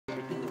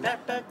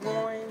back back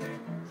going.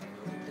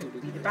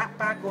 Back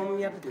back going,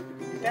 yeah,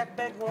 back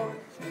back going.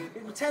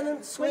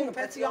 Lieutenant Swing, a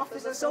petty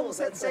officer soul,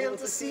 set sail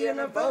to sea in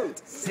a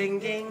boat,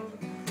 singing.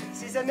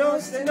 She's a no,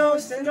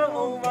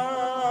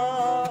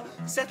 over.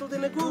 Settled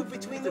in a groove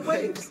between the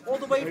waves, all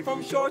the way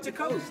from shore to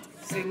coast,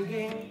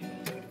 singing.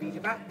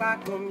 Back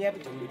back home, yeah,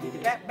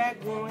 back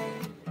back going.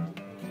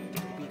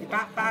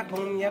 Back back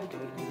home, yeah,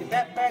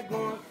 back back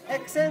going.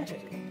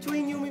 Eccentric.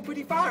 Between you and me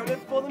pretty fire,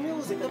 live for the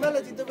music, the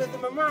melody, the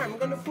rhythm and rhyme. We're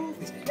gonna prove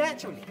this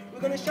naturally. We're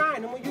gonna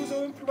shine and we'll use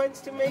our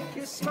influence to make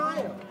you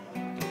smile.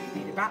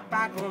 Back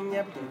back home,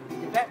 yeah,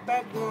 back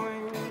back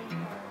going.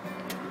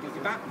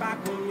 Back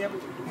back home, yeah,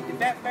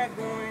 back back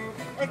going.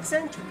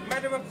 Eccentric,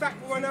 matter of fact,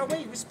 we're on our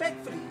way,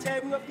 respectfully,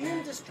 tearing up the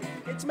industry.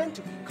 It's meant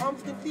to be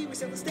confidently, we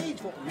set the stage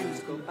for a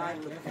musical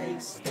battle of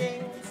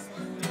Hastings.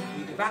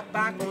 Back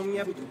back home,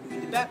 yeah,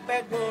 back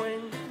back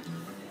going.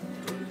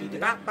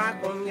 Back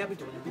back home, yeah,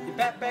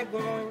 back back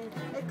going.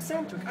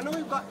 Eccentric, I know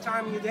you've got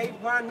time in your day,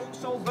 brand new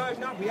soul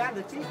version of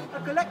reality, a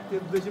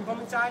collective vision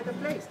from inside the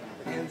place.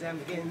 Begins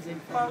and begins in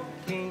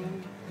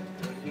funking.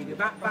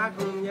 Back back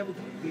home, yeah,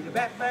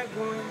 back back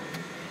going.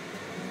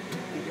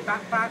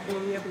 Back back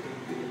home, yeah,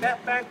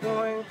 back back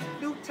going.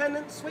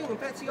 Lieutenant Swing,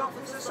 petty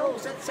officer soul,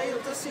 set sail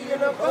to sea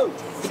in a boat,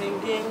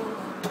 singing.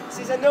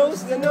 She's a no,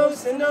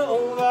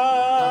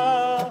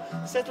 over.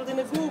 Settled in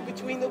a groove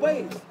between the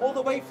waves, all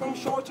the way from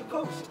shore to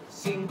coast,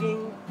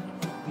 singing.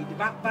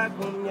 Back back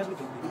home, yeah,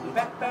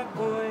 back back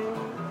going.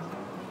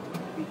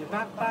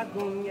 Back back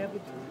home, yeah,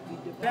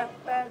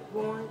 back back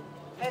going.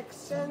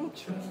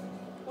 Eccentric.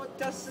 What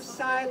does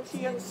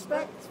society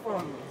expect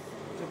from me?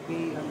 To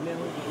be a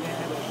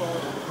millionaire for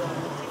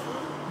eternity.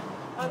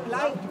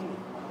 Unlike me,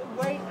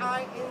 the way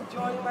I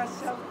enjoy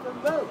myself the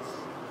most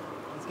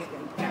is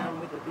getting down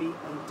with the beat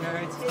and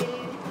dirty.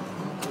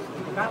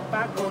 Back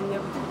back on,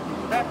 yeah,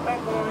 back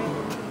back on.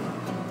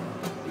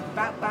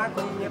 Back back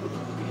on, yeah,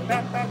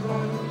 back back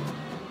on.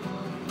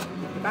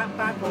 Back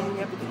back on,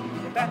 yeah,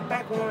 back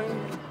back on.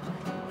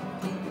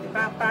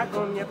 Back back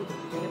on, yeah,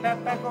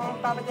 back back on.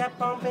 Papa that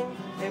bumping,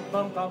 and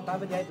bump up,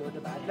 Papa that do the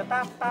bad, the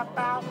pop pop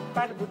pop,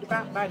 Papa put the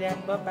pop by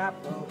that, pop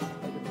pop pop.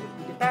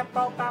 Pap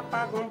pop pop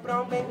pop on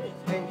bumping,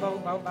 and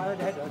bump up, Papa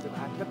that do the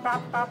bad, the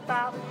pop pop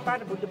pop,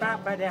 Papa put the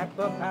pop by that,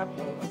 pop pop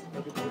pop.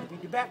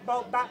 The back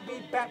bop, back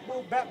beat, back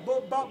bop,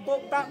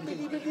 back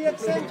beat, the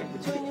eccentric.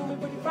 Between you and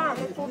pretty fine,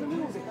 let's for the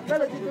music, the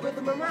melody, the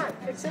rhythm and rhyme,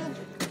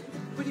 eccentric.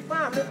 Pretty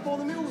fine, let's for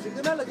the music,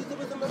 the melody, the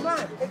rhythm and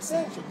rhyme,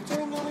 eccentric.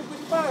 Between you and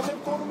pretty fine,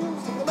 let's for the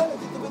music, the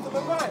melody, the rhythm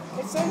and rhyme,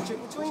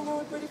 eccentric. Between you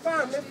and pretty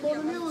fine, let's for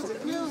the music,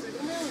 the music,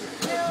 the music,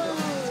 the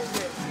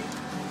music.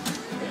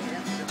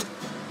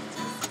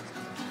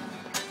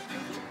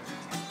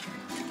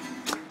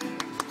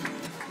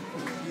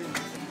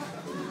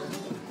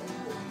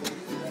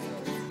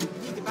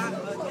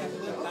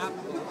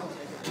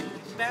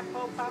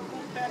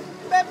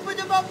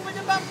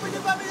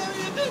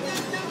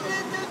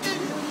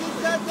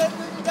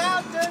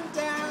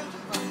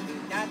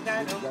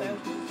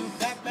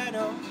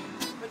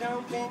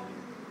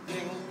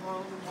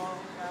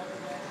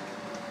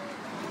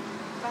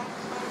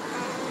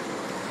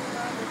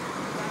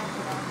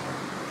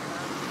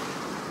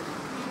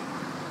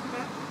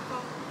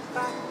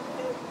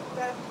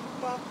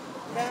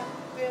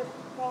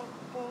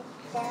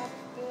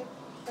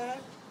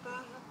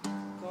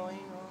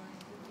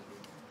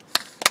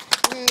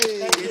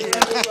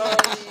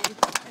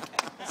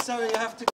 Sorry, I have to